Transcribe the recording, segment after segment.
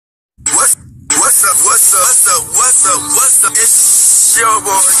What's up? It's your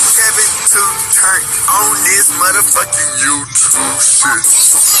boy Kevin to turn on this motherfucking YouTube shit.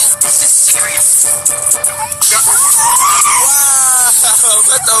 Wow,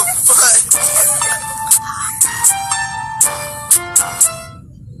 what the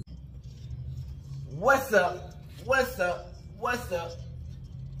fuck? What's up?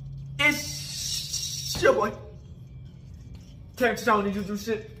 It's your boy Kevin to turn on this YouTube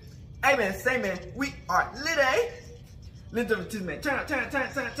shit. Hey man, say man, we are lit, eh? Lit to the man. Turn. Today,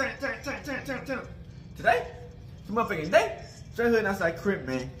 it's a motherfucking day. Straight hood outside crib,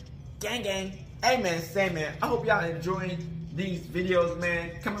 man. Gang. Hey man, say man, I hope y'all enjoying these videos,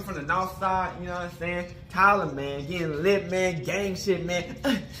 man. Coming from the north side, you know what I'm saying? Tyler, man, getting lit, man. Gang shit, man.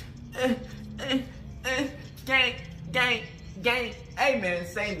 Gang. Hey man,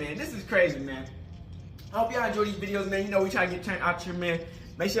 say man, this is crazy, man. I hope y'all enjoy these videos, man. You know, we try to get turned out here, man.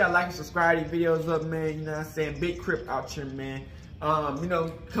 Make sure y'all like and subscribe to these videos up, man. You know what I'm saying? Big crip out here, man. You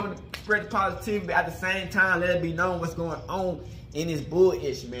know, coming to spread the positivity, but at the same time, let it be known what's going on in this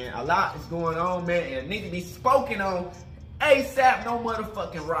bullshit, man. A lot is going on, man, and it needs to be spoken on ASAP. No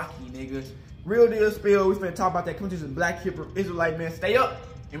motherfucking Rocky, nigga. Real deal spill. We finna talk about that. Come to this Black Hebrew Israelite, man. Stay up,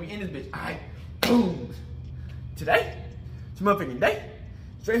 and we end this bitch. All right, boom. Today, it's a motherfucking day.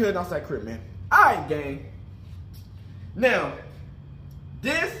 Straight hood outside crib, man. All right, gang. Now,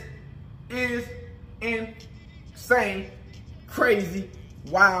 this is insane, crazy,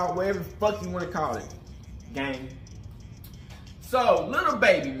 wild, whatever the fuck you want to call it, gang. So, little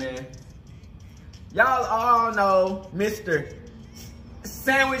baby, man. Y'all all know Mr.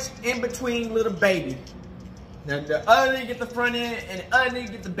 Sandwich in between little baby. Now, the other nigga get the front end and the other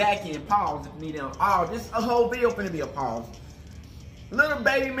nigga get the back end. Pause if you need them. Oh, this whole video finna be a pause. Little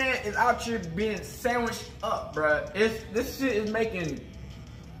baby, man, is out here being sandwiched up, bruh. This shit is making,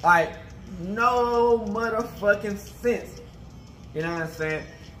 like, no motherfucking sense. You know what I'm saying?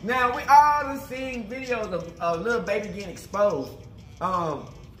 Now, we all done seen videos of little baby getting exposed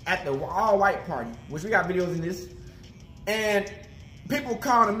at the all-white party, which we got videos in this, and people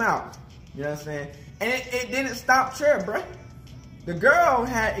calling him out. You know what I'm saying? And it didn't stop there, bruh. The girl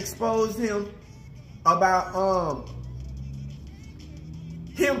had exposed him about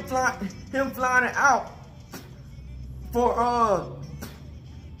him flying out for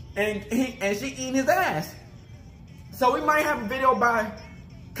and she eating his ass. So we might have a video by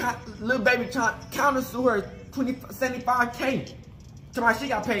little baby trying to counter sue her 75K. Tomorrow she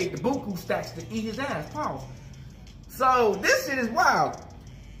got paid the buku stacks to eat his ass. Pause. So this shit is wild.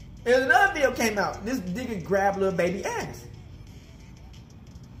 And another video came out. This nigga grabbed little baby ass.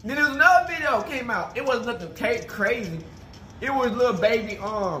 Then there was another video came out. It wasn't nothing crazy. It was little baby,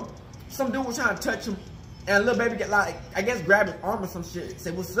 some dude was trying to touch him, and little baby got like, I guess grabbed his arm or some shit,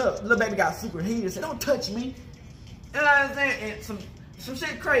 said, what's up? Little baby got super heated, said, don't touch me. You know what I'm saying? And some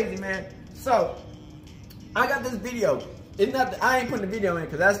shit crazy, man. So, I got this video. It's not, I ain't putting the video in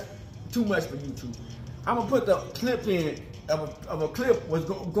because that's too much for YouTube. I'm gonna put the clip in of a clip was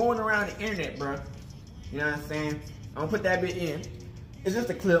going around the internet, bro. You know what I'm saying? I'm gonna put that bit in. It's just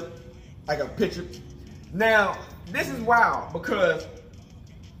a clip, like a picture. Now, this is wild because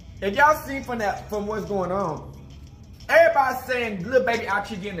if y'all see from what's going on, everybody's saying little baby out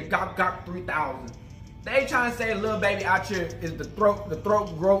here getting the Gok 3000. They trying to say little baby out here is the throat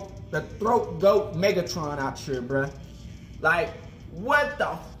goat Megatron out here, bruh. Like, what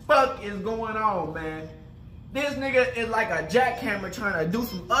the fuck is going on, man? This nigga is like a jackhammer trying to do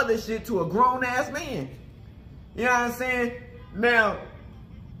some other shit to a grown ass man. You know what I'm saying? Now,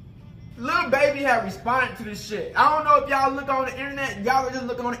 little baby have responded to this shit. I don't know if y'all look on the internet. Y'all just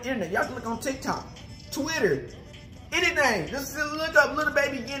look on the internet. Y'all can look on TikTok, Twitter, anything. Just look up little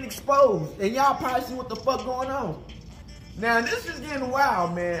baby getting exposed. And y'all probably see what the fuck going on. Now, this is getting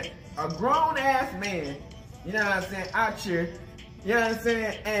wild, man. A grown ass man, you know what I'm saying, out here. You know what I'm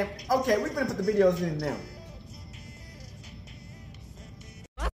saying? And, okay, we finna put the videos in now.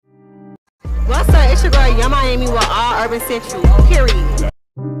 What's up? It's your girl, Young Miami with All Urban Central, period.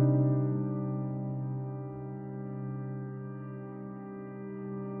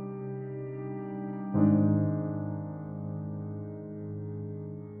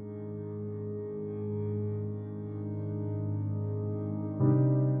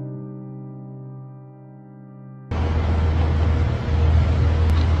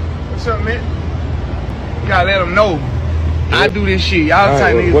 What's up, man? You gotta let them know. I do this shit. Y'all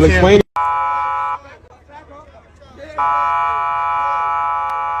type niggas. Well, explain.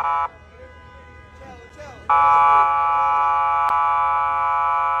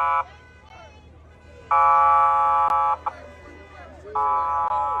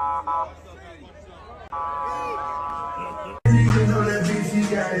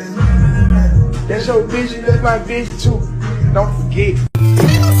 That's your bitch, that's my bitch too. Don't forget.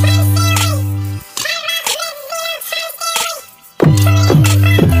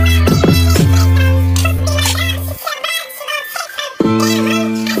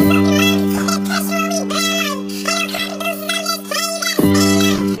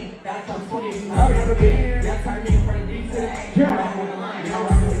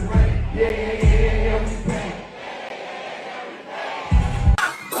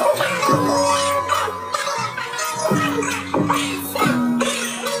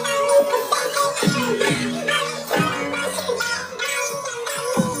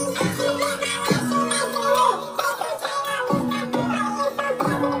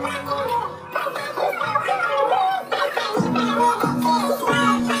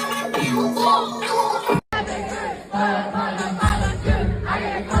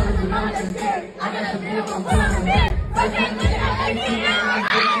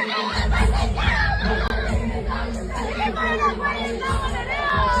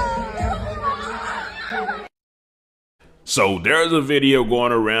 So there's a video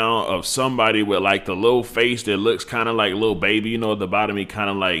going around of somebody with like the little face that looks kind of like Lil Baby. You know, at the bottom, he kind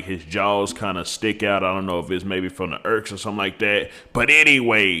of like his jaws kind of stick out. I don't know if it's maybe from the irks or something like that. But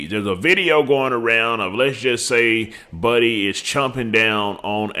anyway, there's a video going around of, let's just say, Buddy is chomping down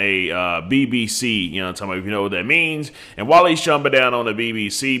on a BBC. You know what I'm talking about, if you know what that means. And while he's chomping down on the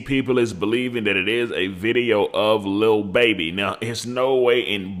BBC, people is believing that it is a video of Lil Baby. Now, it's no way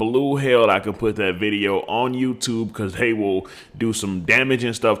in blue hell I could put that video on YouTube because they will do some damage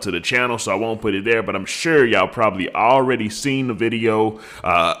and stuff to the channel, so I won't put it there. But I'm sure y'all probably already seen the video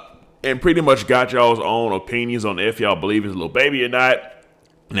and pretty much got y'all's own opinions on if y'all believe it's Lil Baby or not.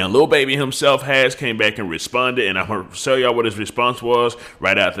 Now, Lil Baby himself has came back and responded, and I'm going to tell y'all what his response was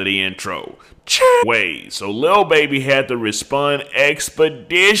right after the intro. Wait, so Lil Baby had to respond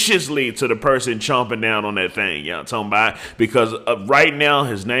expeditiously to the person chomping down on that thing, you know what I'm talking about? Because right now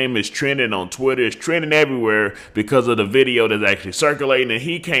his name is trending on Twitter, it's trending everywhere because of the video that's actually circulating, and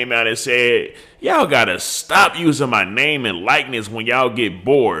he came out and said, y'all gotta stop using my name and likeness when y'all get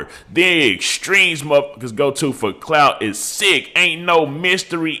bored. The extremes motherfuckers go to for clout is sick. Ain't no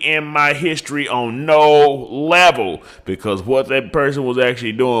mystery in my history on no level, because what that person was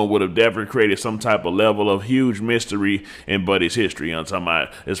actually doing would have definitely created some type of level of huge mystery in Buddy's history. You know what I'm talking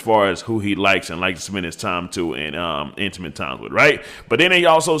about, as far as who he likes and likes to spend his time to and intimate times with, right? But then he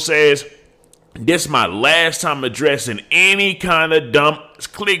also says, this is my last time addressing any kind of dumb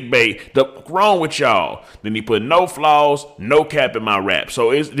clickbait. What's wrong with y'all? Then he put no flaws, no cap in my rap.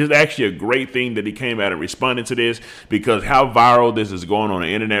 So it's actually a great thing that he came out and responded to this, because how viral this is going on the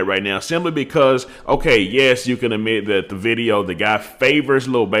internet right now, simply because, okay, yes, you can admit that the video, the guy favors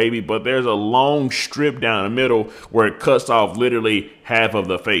Lil Baby, but there's a long strip down the middle where it cuts off literally half of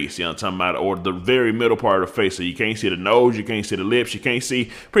the face, you know what I'm talking about, or the very middle part of the face. So you can't see the nose, you can't see the lips, you can't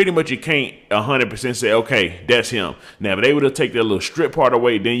see, pretty much you can't 100% say, okay, that's him. Now, if they were to take that little strip part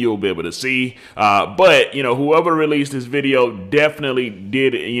away, then you'll be able to see. But, you know, whoever released this video definitely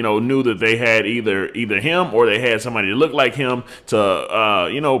did, you know, knew that they had either him or they had somebody that looked like him to,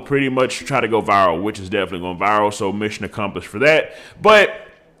 you know, pretty much try to go viral, which is definitely going viral. So mission accomplished for that. But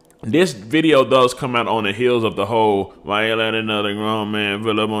this video does come out on the heels of the whole, why you let another grown man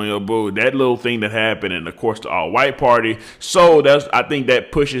fill up on your boo, that little thing that happened, and of course the all-white party. So I think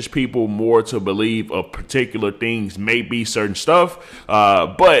that pushes people more to believe of particular things, maybe certain stuff.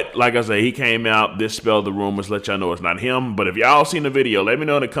 But like I say, he came out, dispelled the rumors, let y'all know it's not him. But if y'all seen the video, let me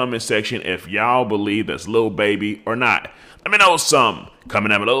know in the comment section if y'all believe that's Lil Baby or not. Let me know something. Comment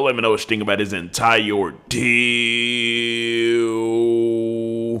down below. Let me know what you think about his entire ordeal.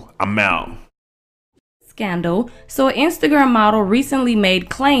 I'm out. Scandal. So an Instagram model recently made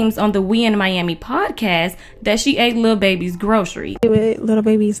claims on the We in Miami podcast that she ate Lil Baby's groceries. With Lil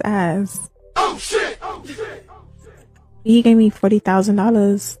Baby's ass. Oh shit! Oh shit! He gave me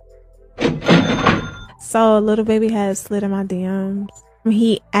 $40,000. So Lil Baby has slid in my DMs.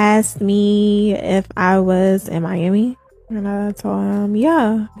 He asked me if I was in Miami. And I told him,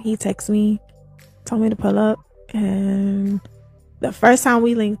 yeah. He texted me, told me to pull up. And the first time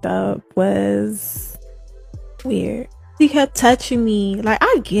we linked up was weird. He kept touching me. Like,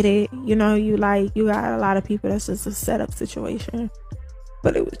 I get it. You know, you got a lot of people that's just a setup situation.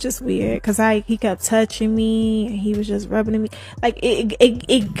 But it was just weird. Because he kept touching me. And he was just rubbing me. Like,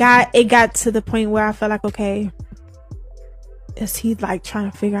 it got to the point where I felt like, okay, is he like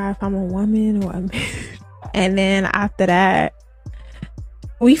trying to figure out if I'm a woman or a man? And then after that,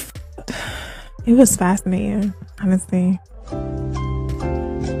 it was fascinating, honestly.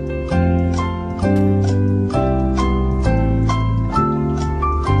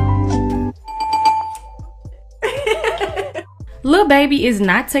 Baby is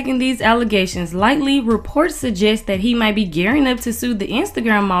not taking these allegations lightly. Reports suggest that he might be gearing up to sue the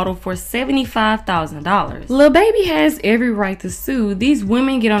Instagram model for $75,000. Lil Baby has every right to sue. These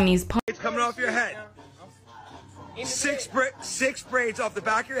women get on these It's coming off your head. Six braids off the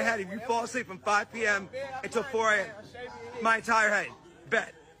back of your head if you fall asleep from 5 p.m. until 4 a.m. My entire head.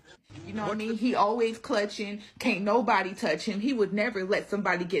 Bet. You know what I mean? He always clutching. Can't nobody touch him. He would never let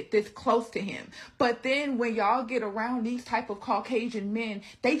somebody get this close to him. But then when y'all get around these type of Caucasian men,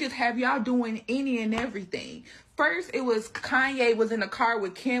 they just have y'all doing any and everything. First, it was Kanye was in a car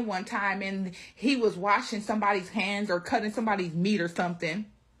with Kim one time and he was washing somebody's hands or cutting somebody's meat or something.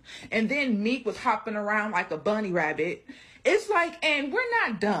 And then Meek was hopping around like a bunny rabbit. It's like, and we're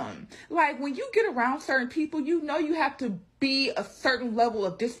not dumb. Like, when you get around certain people, you know you have to be a certain level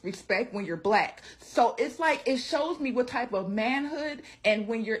of disrespect when you're black. So it's like, it shows me what type of manhood and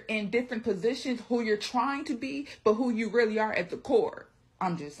when you're in different positions, who you're trying to be, but who you really are at the core.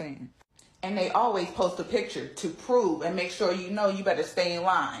 I'm just saying. And they always post a picture to prove and make sure you know you better stay in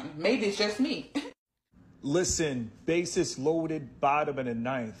line. Maybe it's just me. Listen, bases loaded, bottom in the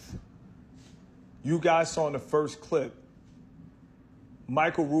ninth. You guys saw in the first clip,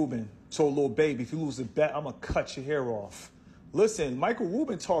 Michael Rubin told Lil Baby, if you lose a bet, I'm going to cut your hair off. Listen, Michael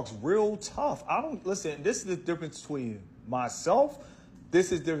Rubin talks real tough. Listen, this is the difference between myself.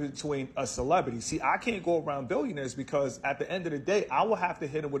 This is the difference between a celebrity. See, I can't go around billionaires because at the end of the day, I will have to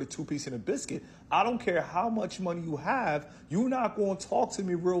hit him with a 2-piece and a biscuit. I don't care how much money you have. You're not going to talk to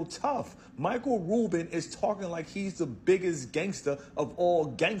me real tough. Michael Rubin is talking like he's the biggest gangster of all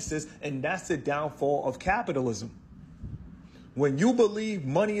gangsters, and that's the downfall of capitalism. When you believe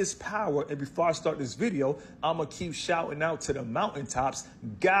money is power, and before I start this video, I'm going to keep shouting out to the mountaintops,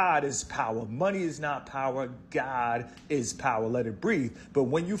 God is power. Money is not power. God is power. Let it breathe. But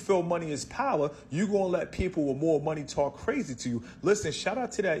when you feel money is power, you're going to let people with more money talk crazy to you. Listen, shout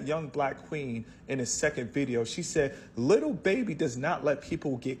out to that young black queen in his second video. She said, Little Baby does not let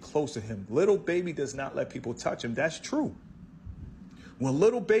people get close to him. Little Baby does not let people touch him. That's true. When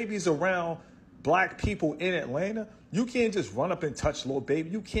Little Baby's around black people in Atlanta, you can't just run up and touch Lil Baby.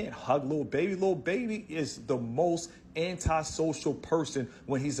 You can't hug Lil Baby. Lil Baby is the most antisocial person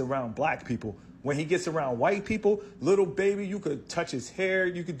when he's around black people. When he gets around white people, Lil Baby, you could touch his hair.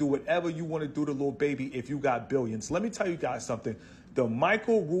 You could do whatever you want to do to Lil Baby if you got billions. Let me tell you guys something. The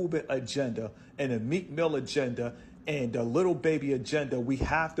Michael Rubin agenda and the Meek Mill agenda and the Lil Baby agenda, we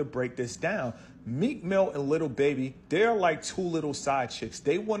have to break this down. Meek Mill and Lil Baby, they're like two little side chicks.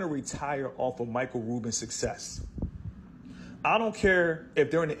 They want to retire off of Michael Rubin's success. I don't care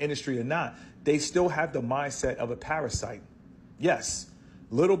if they're in the industry or not. They still have the mindset of a parasite. Yes,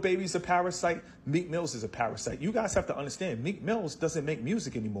 Lil Baby's a parasite. Meek Mill's is a parasite. You guys have to understand, Meek Mill's doesn't make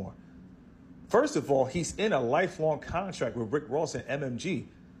music anymore. First of all, he's in a lifelong contract with Rick Ross and MMG.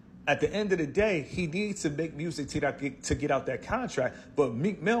 At the end of the day, he needs to make music to get out that contract. But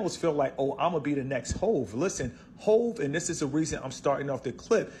Meek Mills feel like, oh, I'm going to be the next Hove. Listen, Hove, and this is the reason I'm starting off the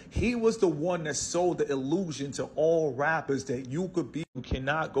clip, he was the one that sold the illusion to all rappers that you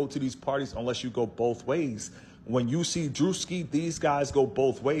cannot go to these parties unless you go both ways. When you see Drewski, these guys go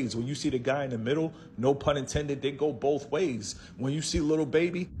both ways. When you see the guy in the middle, no pun intended, they go both ways. When you see Lil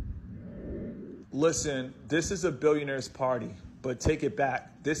Baby, listen, this is a billionaire's party. But take it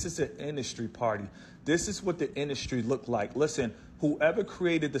back. This is an industry party. This is what the industry looked like. Listen, whoever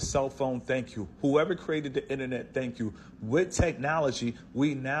created the cell phone, thank you. Whoever created the internet, thank you. With technology,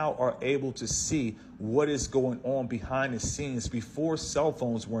 we now are able to see what is going on behind the scenes before cell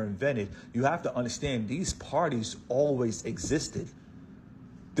phones were invented. You have to understand these parties always existed.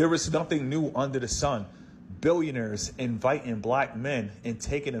 There is nothing new under the sun. Billionaires inviting black men and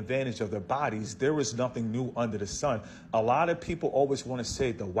taking advantage of their bodies. There is nothing new under the sun. A lot of people always want to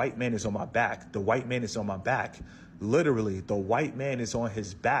say the white man is on my back. The white man is on my back. Literally, the white man is on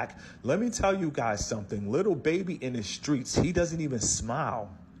his back. Let me tell you guys something. Lil Baby in the streets, he doesn't even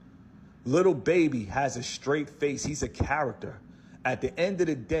smile. Lil Baby has a straight face. He's a character. At the end of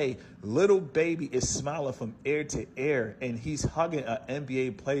the day, Lil Baby is smiling from ear to ear, and he's hugging an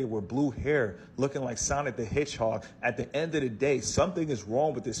NBA player with blue hair, looking like Sonic the Hedgehog. At the end of the day, something is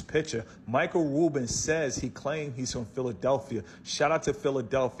wrong with this picture. Michael Rubin says he claimed he's from Philadelphia. Shout out to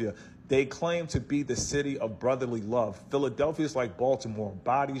Philadelphia. They claim to be the city of brotherly love. Philadelphia is like Baltimore.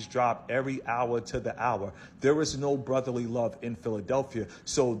 Bodies drop every hour to the hour. There is no brotherly love in Philadelphia.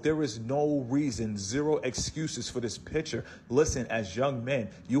 So there is no reason, zero excuses for this picture. Listen, as young men,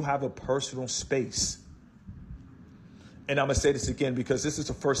 you have a personal space. And I'm going to say this again because this is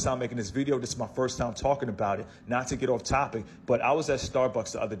the first time making this video. This is my first time talking about it. Not to get off topic, but I was at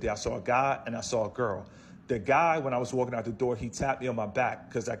Starbucks the other day. I saw a guy and I saw a girl. The guy, when I was walking out the door, he tapped me on my back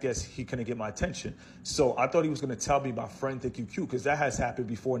because I guess he couldn't get my attention. So I thought he was going to tell me, my friend think you cute, because that has happened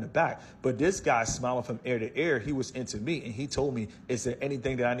before in the back. But this guy smiling from ear to ear, he was into me, and he told me, is there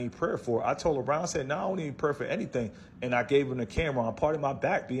anything that I need prayer for? I told around, I said, no, I don't need prayer for anything. And I gave him the camera on part of my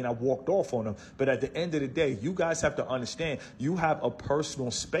back being, I walked off on him. But at the end of the day, you guys have to understand, you have a personal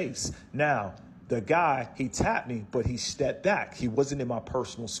space. Now, the guy, he tapped me, but he stepped back. He wasn't in my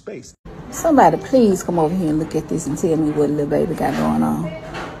personal space. Somebody please come over here and look at this and tell me what little baby got going on.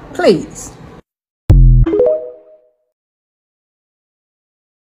 Please.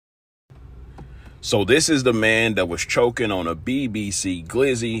 So this is the man that was choking on a BBC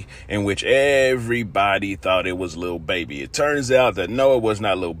glizzy, in which everybody thought it was Lil Baby. It turns out that no, it was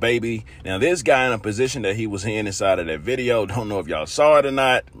not Lil Baby. Now this guy in a position that he was in inside of that video, don't know if y'all saw it or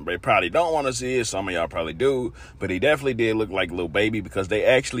not. They probably don't want to see it. Some of y'all probably do, but he definitely did look like Lil Baby because they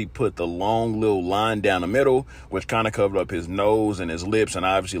actually put the long little line down the middle, which kind of covered up his nose and his lips. And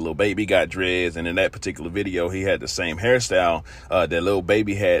obviously Lil Baby got dreads. And in that particular video, he had the same hairstyle that Lil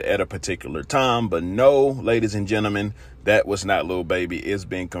Baby had at a particular time. But no, ladies and gentlemen, that was not Lil Baby. It's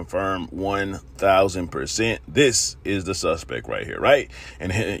been confirmed 1000%. This is the suspect right here, right?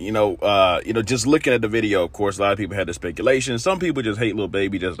 And just looking at the video, of course, a lot of people had the speculation. Some people just hate Lil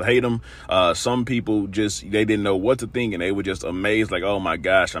Baby just to hate him. Some people just, they didn't know what to think, and they were just amazed, like, oh my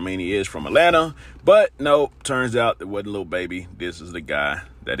gosh, I mean, he is from Atlanta. But no, turns out it wasn't Lil Baby. This is the guy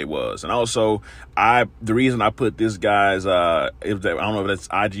that it was. And also, the reason I put this guy's I don't know if that's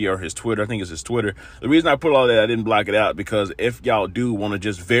IG or his Twitter, I think it's his Twitter. The reason I put all that, I didn't block it out, because if y'all do want to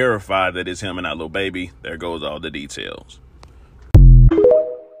just verify that it's him and not Lil Baby, there goes all the details.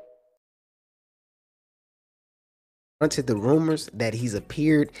 To the rumors that he's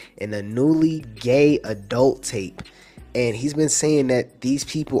appeared in a newly gay adult tape, and he's been saying that these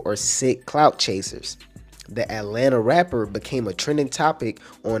people are sick clout chasers. The Atlanta rapper became a trending topic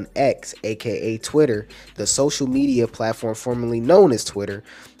on X, aka Twitter, the social media platform formerly known as Twitter,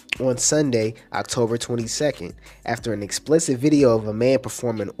 on Sunday, October 22nd, after an explicit video of a man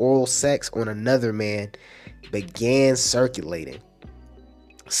performing oral sex on another man began circulating.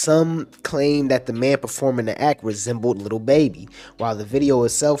 Some claim that the man performing the act resembled Lil Baby, while the video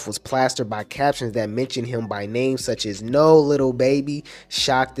itself was plastered by captions that mentioned him by name such as "No Lil Baby,"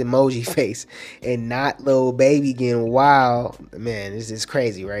 shocked emoji face, and "Not Lil Baby" getting wild. Man, this is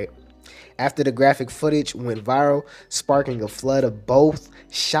crazy, right? After the graphic footage went viral, sparking a flood of both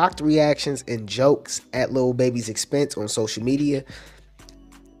shocked reactions and jokes at Lil Baby's expense on social media,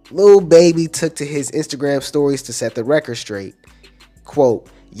 Lil Baby took to his Instagram stories to set the record straight. Quote,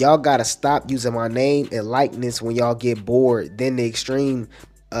 "Y'all gotta stop using my name and likeness when y'all get bored. Then the extreme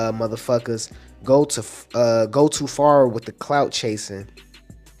motherfuckers go too far with the clout chasing.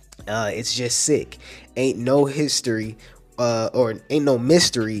 It's just sick. Ain't no history or ain't no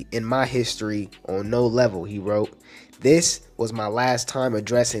mystery in my history on no level," he wrote. "This was my last time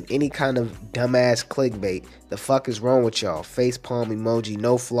addressing any kind of dumbass clickbait. The fuck is wrong with y'all? Facepalm emoji,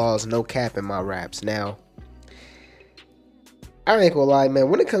 no flaws, no cap in my raps." Now, I ain't gonna lie, man,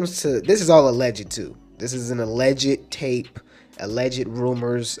 when it comes to, this is all alleged too. This is an alleged tape, alleged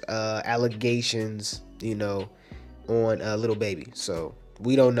rumors, allegations, on Lil Baby. So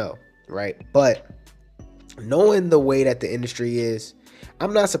we don't know, right? But knowing the way that the industry is,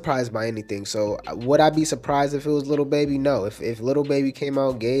 I'm not surprised by anything. So would I be surprised if it was Lil Baby? No. If Lil Baby came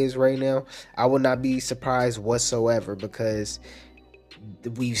out gay as right now, I would not be surprised whatsoever, because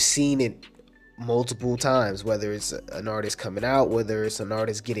we've seen it multiple times, whether it's an artist coming out, whether it's an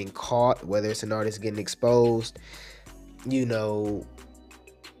artist getting caught, whether it's an artist getting exposed,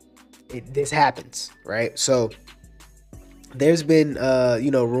 this happens, right? So there's been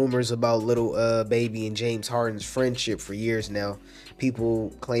rumors about Lil Baby and James Harden's friendship for years now.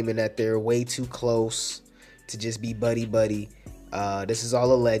 People claiming that they're way too close to just be buddy. This is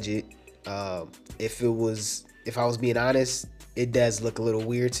all alleged. If I was being honest, it does look a little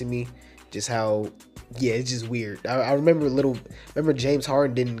weird to me. Just how, it's just weird. I remember James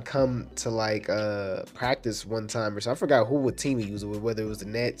Harden didn't come to practice one time or so. I forgot what team he was with, whether it was the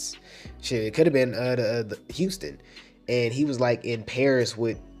Nets. Shit, it could have been the Houston, and he was in Paris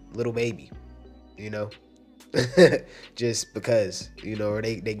with Lil Baby, just because, or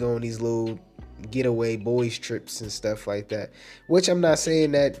they go on these little getaway boys trips and stuff like that. Which I'm not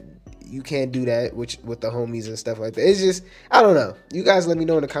saying that you can't do that with the homies and stuff like that. It's just, I don't know. You guys let me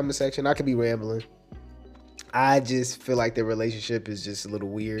know in the comment section. I could be rambling. I just feel like their relationship is just a little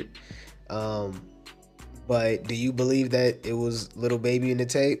weird. But do you believe that it was Lil Baby in the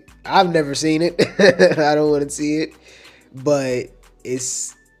tape? I've never seen it. I don't want to see it. But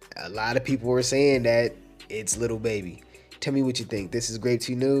it's a lot of people were saying that it's Lil Baby. Tell me what you think. This is Grape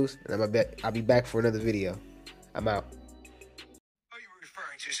Tea News, and I'll be back for another video. I'm out. What are you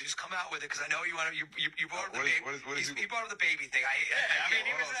referring to? So just come out with it, because I know you want to. You brought up the baby. He brought up the baby thing. It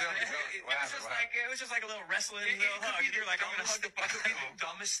was just like a little wrestling. You're like, I'm gonna hug the fuck. It could be the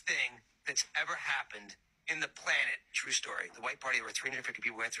dumbest thing that's ever happened in the planet. True story. The white party, there were 350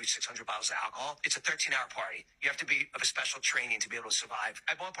 people, went through 600 bottles of alcohol. It's a 13-hour party. You have to be of a special training to be able to survive.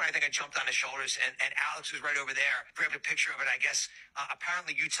 At one point, I think I jumped on his shoulders, and Alex was right over there, grabbed a picture of it. I guess,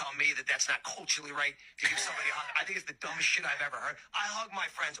 apparently you tell me that that's not culturally right to give somebody a hug. I think it's the dumbest shit I've ever heard. I hug my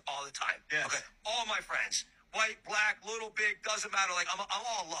friends all the time. Yes. Okay? All my friends. White, black, little, big, doesn't matter. Like, I'm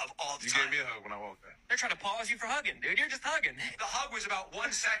all love all the time. You gave me a hug when I walked in. They're trying to pause you for hugging, dude. You're just hugging. The hug was about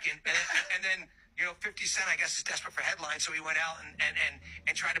 1 second, and then, you know, 50 Cent, I guess, is desperate for headlines, so he went out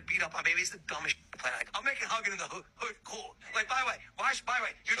and tried to beat up on Baby. It's the dumbest shit planet. Like, I'm making hugging in the hood cool. Like, by the way,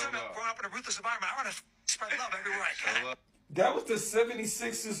 you're talking about growing up in a ruthless environment. I want to spread love everywhere I can. That was the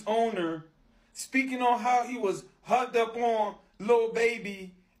 76ers owner speaking on how he was hugged up on Lil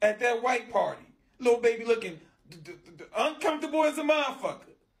Baby at that white party. Lil Baby looking uncomfortable as a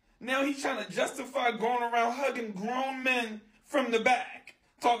motherfucker. Now he's trying to justify going around hugging grown men from the back.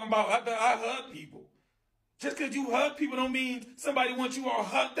 Talking about I hug people. Just because you hug people don't mean somebody wants you all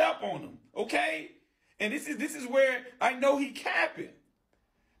hugged up on them. Okay? And this is where I know he capping.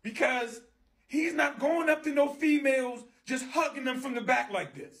 Because he's not going up to no females just hugging them from the back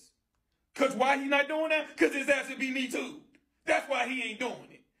like this. Because why he not doing that? Because his ass would be me too. That's why he ain't doing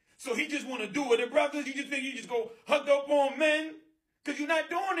it. So he just want to do it. And brothers, you just think you just go hug up on men? Because you're not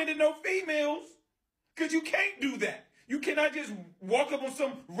doing it to no females. Because you can't do that. You cannot just walk up on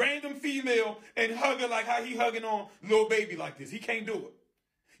some random female and hug her like how he hugging on Lil Baby like this. He can't do it.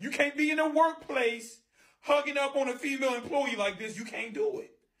 You can't be in a workplace hugging up on a female employee like this. You can't do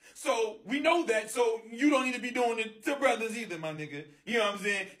it. So we know that. So you don't need to be doing it to brothers either, my nigga. You know what I'm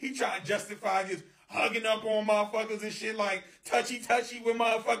saying? He trying to justify his hugging up on motherfuckers and shit, like touchy with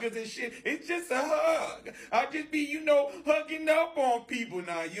motherfuckers and shit. It's just a hug. I just be, you know, hugging up on people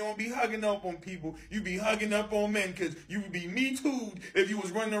now. You don't be hugging up on people. You be hugging up on men, because you would be me too if you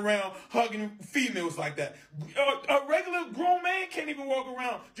was running around hugging females like that. A regular grown man can't even walk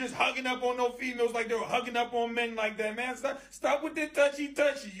around just hugging up on no females like they're hugging up on men like that, man. Stop with that touchy.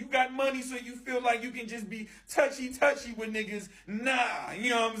 You got money so you feel like you can just be touchy with niggas. Nah,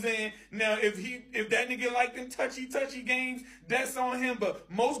 you know what I'm saying? Now, if that nigga like them touchy games, that's on him. But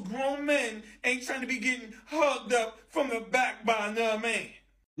most grown men ain't trying to be getting hugged up from the back by another man.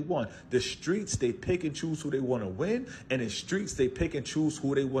 The streets, they pick and choose who they want to win, and in streets, they pick and choose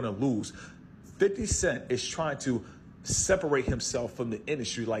who they want to lose. 50 Cent is trying to separate himself from the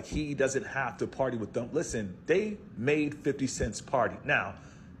industry like he doesn't have to party with them. Listen, they made 50 Cent's party. Now,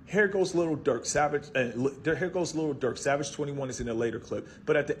 here goes Little Durk, Savage. Here goes Little Durk. Savage 21 is in a later clip.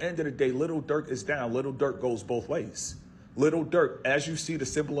 But at the end of the day, Little Durk is down. Little Durk goes both ways. Little Durk, as you see the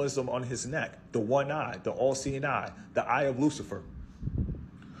symbolism on his neck, the one eye, the all-seeing eye, the eye of Lucifer.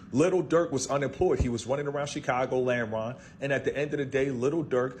 Little Durk was unemployed. He was running around Chicago, Lamron. And at the end of the day, Little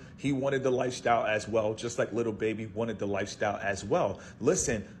Durk, he wanted the lifestyle as well, just like Little Baby wanted the lifestyle as well.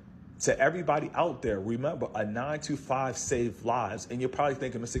 Listen, to everybody out there, remember, a 9-to-5 saves lives. And you're probably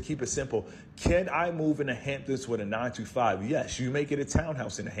thinking, Mr. Keep It Simple, can I move in the Hamptons with a 9-to-5? Yes, you may get a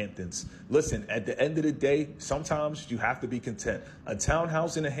townhouse in the Hamptons. Listen, at the end of the day, sometimes you have to be content. A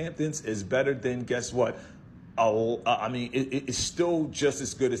townhouse in the Hamptons is better than, guess what? I mean, it's still just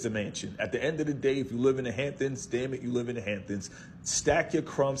as good as a mansion. At the end of the day, if you live in the Hamptons, damn it, you live in the Hamptons. Stack your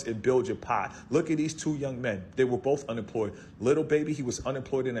crumbs and build your pot. Look at these two young men. They were both unemployed. Little Baby, he was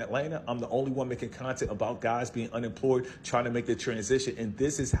unemployed in Atlanta. I'm the only one making content about guys being unemployed, trying to make the transition. And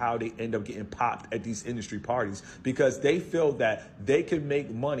this is how they end up getting popped at these industry parties, because they feel that they can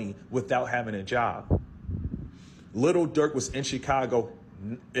make money without having a job. Little Durk was in Chicago.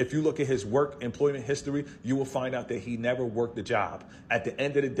 If you look at his employment history, you will find out that he never worked a job. At the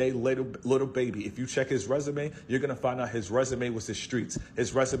end of the day, little Baby, if you check his resume, you're going to find out his resume was the streets.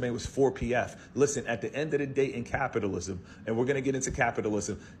 His resume was 4PF. Listen, at the end of the day, in capitalism, and we're going to get into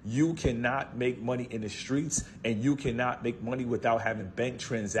capitalism, you cannot make money in the streets, and you cannot make money without having bank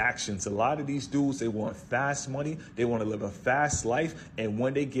transactions. A lot of these dudes, they want fast money. They want to live a fast life. And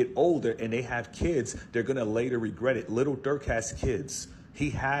when they get older and they have kids, they're going to later regret it. Little Durk has kids. He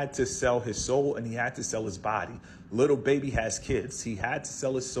had to sell his soul and he had to sell his body. Little Baby has kids. He had to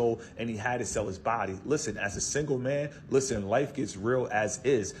sell his soul and he had to sell his body. Listen, as a single man, listen, life gets real as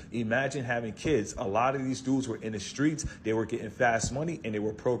is. Imagine having kids. A lot of these dudes were in the streets. They were getting fast money and they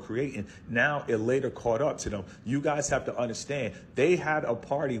were procreating. Now it later caught up to them. You guys have to understand, they had a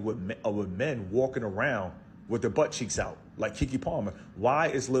party with men walking around with their butt cheeks out, like Keke Palmer. Why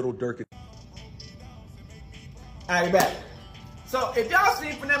is Little Durk? All right, back. So if y'all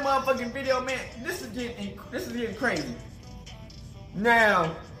seen from that motherfucking video, man, this is getting crazy.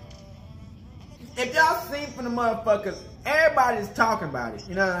 Now, if y'all seen from the motherfuckers, everybody's talking about it.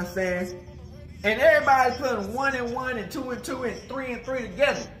 You know what I'm saying? And everybody's putting 1 and 1 and 2 and 2 and 3 and 3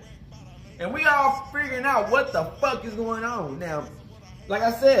 together. And we all figuring out what the fuck is going on. Now, like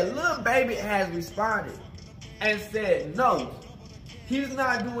I said, Lil Baby has responded and said no, he's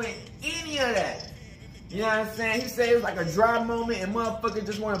not doing any of that. You know what I'm saying? He said it was like a dry moment and motherfuckers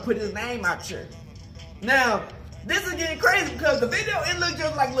just want to put his name out here. Now, this is getting crazy because the video, it looked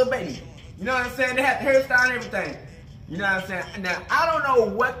just like Lil Baby. You know what I'm saying? They had the hairstyle and everything. You know what I'm saying? Now, I don't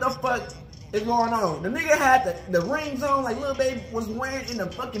know what the fuck is going on. The nigga had the rings on like Lil Baby was wearing in the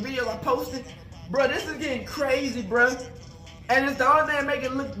fucking video I posted. Bro, this is getting crazy, bro. And it's the only thing that make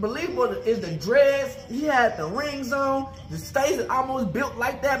it look believable is the dress. He had the rings on. The face is almost built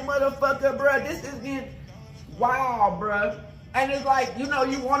like that motherfucker, bro. This is getting wow, bro. And it's like, you know,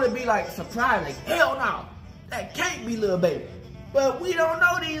 you want to be like surprised, like, hell no, that can't be Lil Baby. But we don't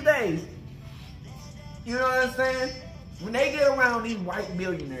know these days. You know what I'm saying? When they get around these white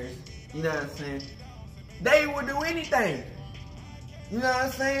billionaires, you know what I'm saying, they will do anything. You know what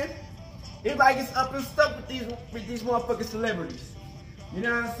I'm saying? It's like it's up and stuck with these motherfucking celebrities. You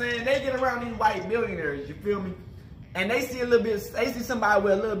know what I'm saying? They get around these white billionaires, you feel me? And they see they see somebody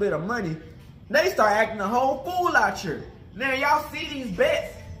with a little bit of money. They start acting a whole fool out here. Now y'all see these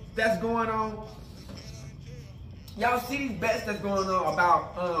bets that's going on. Y'all see these bets that's going on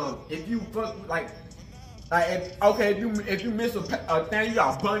about if you fuck if you miss a thing, you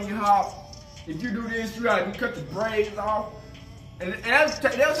got bunny hop. If you do this, you gotta cut your braids off. And they was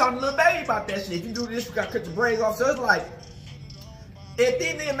talking to Lil Baby about that shit. If you do this, you gotta cut your braids off. So it's like, if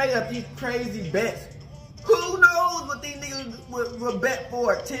these niggas make up these crazy bets, who knows what these niggas would bet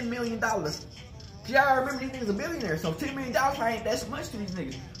for $10 million? Cause y'all remember these niggas are billionaires, so $10 million probably ain't that much to these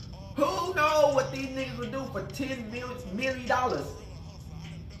niggas. Who knows what these niggas would do for $10 million?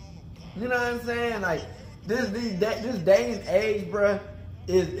 You know what I'm saying? Like, this day and age, bruh,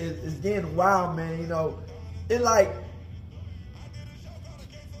 is getting wild, man. You know, it's like,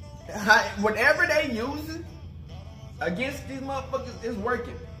 whatever they using against these motherfuckers is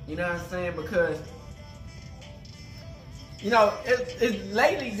working. You know what I'm saying? Because, you know, it's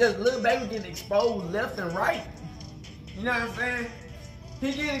lately just Lil Baby getting exposed left and right. You know what I'm saying?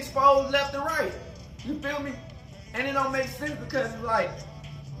 He getting exposed left and right. You feel me? And it don't make sense because it's like,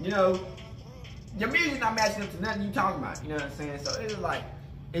 you know, your music not matching up to nothing you talking about. You know what I'm saying? So it's like,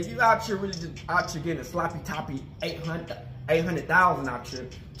 if you out here really just out here getting a sloppy toppy 800,000 out here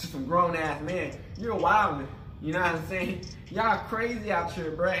to some grown ass men, you're wildin'. You know what I'm saying? Y'all crazy out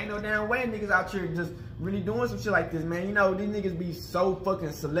here, bro. Ain't no damn way niggas out here just really doing some shit like this, man. You know, these niggas be so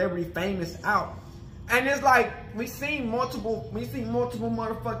fucking celebrity famous out. And it's like, we seen multiple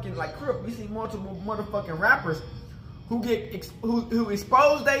motherfucking, like Crip, we seen multiple motherfucking rappers who who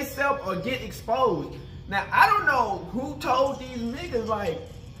expose themselves or get exposed. Now, I don't know who told these niggas, like,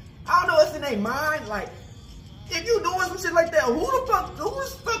 I don't know what's in their mind, like, if you doing some shit like that, who the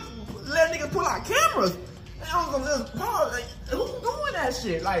fuck let niggas pull out cameras? I was gonna just pause, like, who's doing that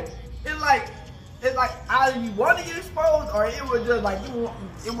shit? Like, it's like either you want to get exposed or it was just like,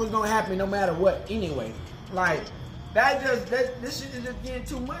 it was gonna happen no matter what anyway. Like, this shit is just getting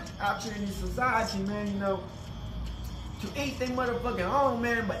too much out here in this society, man, you know, to eat they motherfucking own,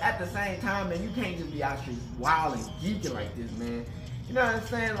 man, but at the same time, man, you can't just be out here wild and geeking like this, man. You know what I'm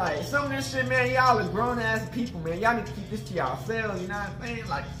saying? Like, some of this shit, man, y'all are grown ass people, man. Y'all need to keep this to yourselves, you know what I'm saying?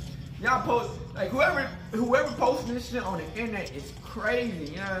 Like, y'all post, like, whoever posting this shit on the internet is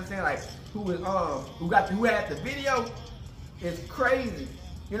crazy, you know what I'm saying? Like, who had the video is crazy.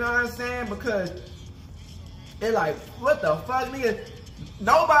 You know what I'm saying? Because it's like, what the fuck, nigga?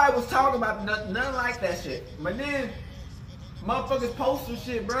 Nobody was talking about nothing like that shit. But then motherfuckers post some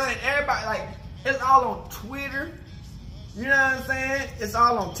shit, bro, and everybody, like, it's all on Twitter. You know what I'm saying? It's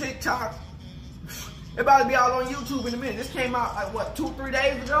all on TikTok. It's about to be all on YouTube in a minute. This came out like what, 2-3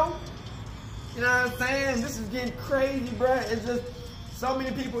 days ago? You know what I'm saying? This is getting crazy, bro. It's just so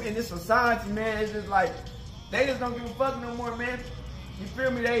many people in this society, man. It's just like, they just don't give a fuck no more, man. You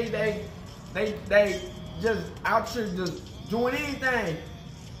feel me? They just out here just doing anything.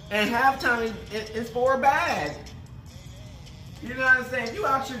 And halftime is for a bag. You know what I'm saying? You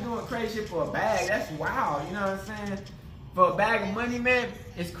out here doing crazy shit for a bag. That's wild. You know what I'm saying? For a bag of money, man,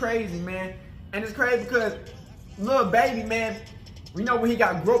 it's crazy, man. And it's crazy because Lil Baby, man, we know when he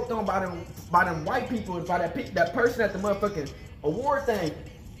got groped on by them white people, by that person at the motherfucking award thing.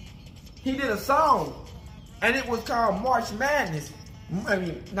 He did a song, and it was called March Madness. I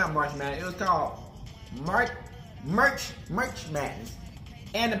mean, not March Madness. It was called Merch Madness.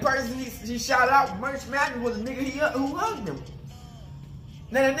 And the person he shouted out Merch Madness was a nigga who hugged him.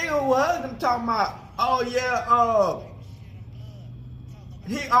 Now the nigga who hugged him talking about, oh yeah,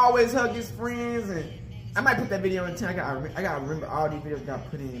 he always hug his friends, and I might put that video in time. I gotta remember all these videos I gotta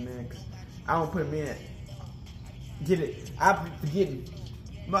put in, man, cause I don't put them in. Get it? I forget it.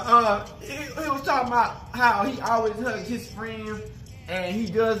 But he was talking about how he always hugs his friends, and he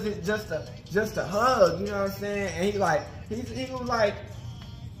does it just to hug. You know what I'm saying? And he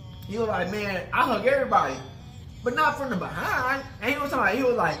was like, man, I hug everybody, but not from the behind. And he was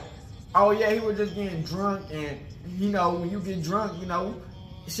like, oh yeah, he was just getting drunk, and you know, when you get drunk, you know,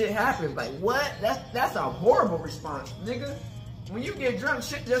 shit happens. Like, what? That's a horrible response, nigga. When you get drunk,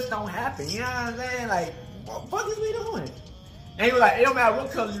 shit just don't happen. You know what I'm saying? Like, what the fuck is we doing? And he was like, it don't matter what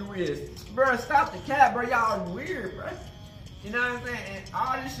color you is. Bro, stop the cap, bro. Y'all weird, bro. You know what I'm saying? And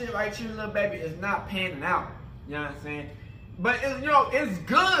all this shit right here, Lil Baby, is not panning out. You know what I'm saying? But, it's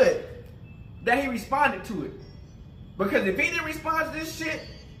good that he responded to it. Because if he didn't respond to this shit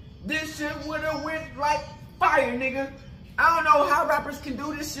would have went like fire, nigga. I don't know how rappers can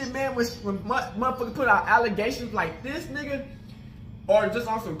do this shit, man, when motherfuckers put out allegations like this, nigga, or just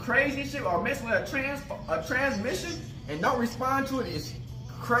on some crazy shit, or messing with a transmission and don't respond to it. It's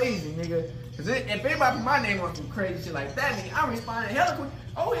crazy, nigga. Cause if anybody put my name on some crazy shit like that, nigga, I'm responding hella quick.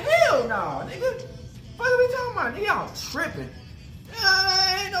 Oh hell no, nigga. What are we talking about? Nigga, y'all tripping.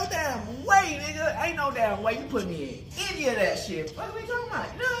 Ain't no damn way, nigga. Ain't no damn way you put me in any of that shit. What are we talking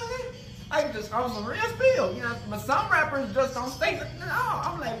about? You know what I mean? I can just on some real spill, you know. But some rappers just don't say nothing. No,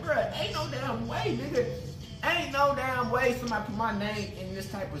 I'm like, bruh, ain't no damn way, nigga. Ain't no damn way somebody put my name in this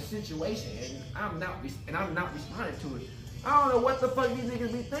type of situation, and I'm not responding to it. I don't know what the fuck these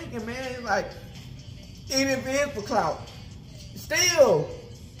niggas be thinking, man. Like, even if it is for clout, still,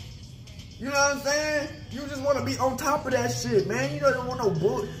 you know what I'm saying? You just want to be on top of that shit, man. You don't want no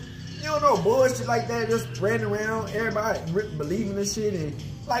bull. You don't know bullshit like that just spreading around. Everybody believing this shit and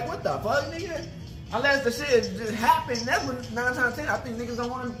like, what the fuck, nigga? Unless the shit just happened, that's when 9 times out of 10 I think niggas don't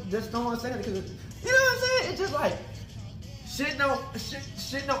want to say it because, you know what I'm saying? It's just like shit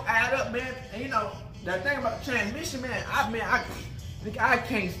don't add up, man. And you know that thing about the transmission, man. I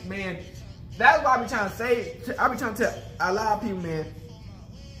can't, man. That's why I be trying to say. I be trying to tell a lot of people, man.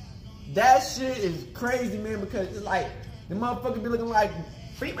 That shit is crazy, man, because it's like the motherfuckers be looking like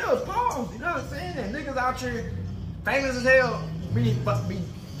females paws, you know what I'm saying? And niggas out here famous as hell be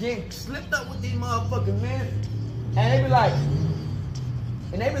getting slipped up with these motherfuckers, man. And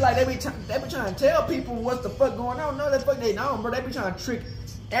they be trying to tell people what's the fuck going on. No, the fuck they don't, bro. They be trying to trick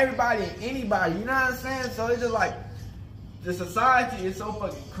everybody and anybody, you know what I'm saying? So it's just like, the society is so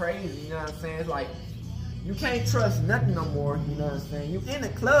fucking crazy, you know what I'm saying? It's like, you can't trust nothing no more, you know what I'm saying? You in the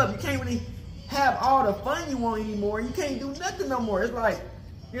club, you can't really have all the fun you want anymore. You can't do nothing no more. It's like,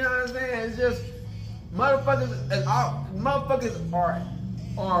 you know what I'm saying? It's just, motherfuckers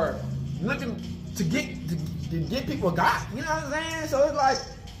are looking to get people got, you know what I'm saying? So it's like,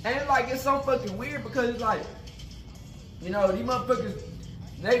 and it's like, it's so fucking weird because it's like, you know, these motherfuckers,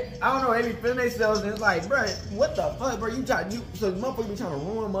 I don't know, they be feeling themselves and it's like, bro, what the fuck, bro? So motherfuckers be trying to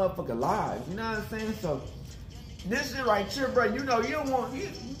ruin motherfucking lives, you know what I'm saying? So this shit right here, bro, you know, you don't want,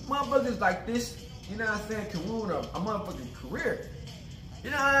 motherfuckers like this, you know what I'm saying, can ruin a motherfucking career. You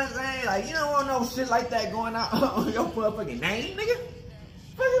know what I'm saying? Like, you don't want no shit like that going out on your motherfucking name, nigga.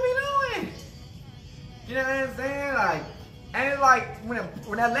 What you be doing? You know what I'm saying? Like, and it's like,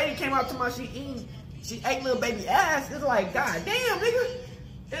 when that lady came out to my, she ate Lil Baby ass, it's like, god damn, nigga.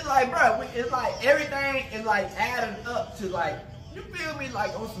 It's like, bro, it's like everything is like adding up to like, you feel me?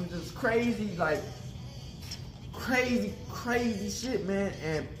 Like on some just crazy, like, crazy shit, man.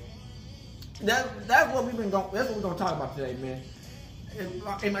 And that's what we're gonna talk about today, man.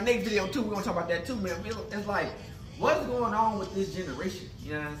 In my next video too, we're gonna talk about that too, man. It's like, what's going on with this generation?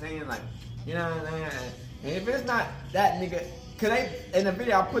 You know what I'm saying? Like, you know what I'm saying? And if it's not that nigga, cause in the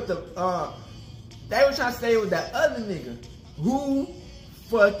video I put they were trying to say it was that other nigga. Who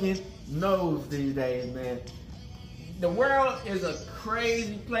fucking knows these days, man? The world is a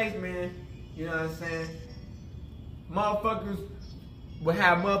crazy place, man. You know what I'm saying? Motherfuckers will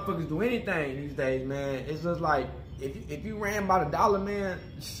have motherfuckers do anything these days, man. It's just like, if you ran by the dollar, man,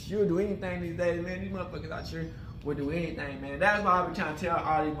 you'll do anything these days, man. These motherfuckers out here will do anything, man. That's why I be trying to tell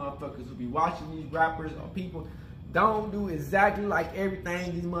all these motherfuckers who be watching these rappers or people, don't do exactly like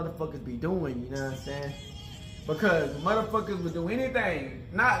everything these motherfuckers be doing, you know what I'm saying? Because motherfuckers will do anything.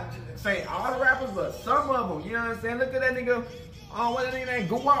 Not say all the rappers, but some of them, you know what I'm saying? Look at that nigga, what that nigga name,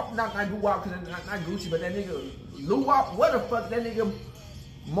 Guwap, not Guwap, because not Gucci, but that nigga Luwap, what the fuck, that nigga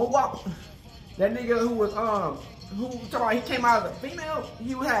Mowap, that nigga who was, who talking about he came out as a female,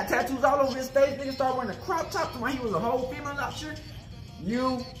 he had tattoos all over his face, nigga started wearing a crop top, talking about he was a whole female out here.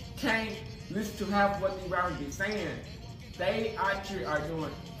 You can't listen to half what these rappers be saying. They out here are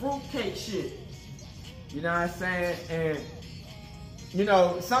doing fruitcake shit. You know what I'm saying? And, you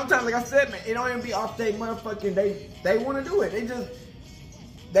know, sometimes, like I said, man, it don't even be off they motherfucking, they want to do it.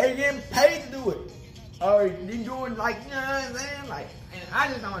 They getting paid to do it. Or they doing like, you know what I'm saying? Like, and I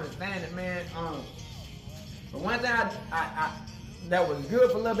just don't understand it, man. But one thing I that was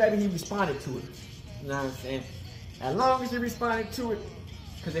good for Lil Baby, he responded to it. You know what I'm saying? As long as he responded to it,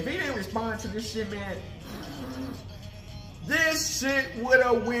 because if he didn't respond to this shit, man, this shit would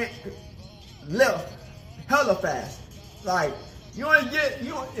have went left hella fast. Like, you only get,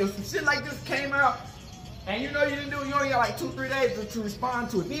 if some shit like this came out, and you know you didn't do it, you only got like 2-3 days to respond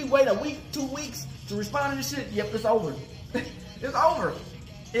to it. If you wait a week, 2 weeks to respond to this shit, yep, it's over. It's over.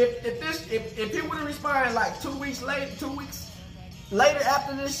 If he would have responded like 2 weeks later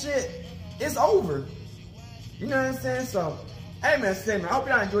after this shit, it's over. You know what I'm saying? So, hey man, I hope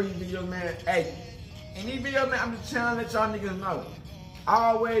y'all enjoy these videos, man. Hey, in these videos, man, I'm just trying to let y'all niggas know.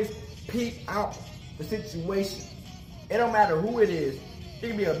 Always peep out the situation. It don't matter who it is. It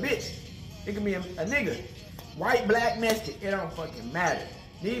can be a bitch. It can be a nigga. White, black, Mexican. It don't fucking matter.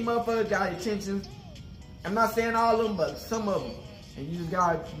 These motherfuckers got intentions. I'm not saying all of them, but some of them. And you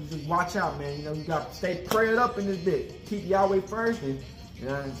just watch out, man. You know, you got to stay prayed up in this bitch. Keep Yahweh first, and you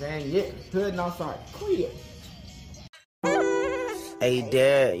know what I'm saying? Yeah, hood and outside. Clear. Hey,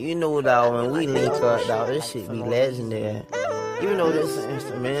 Dad, you know, dog, when we link up, dog, this shit be legendary. Even though this is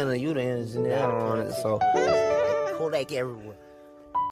instrumental, you the engineer on it, so Kodak everywhere.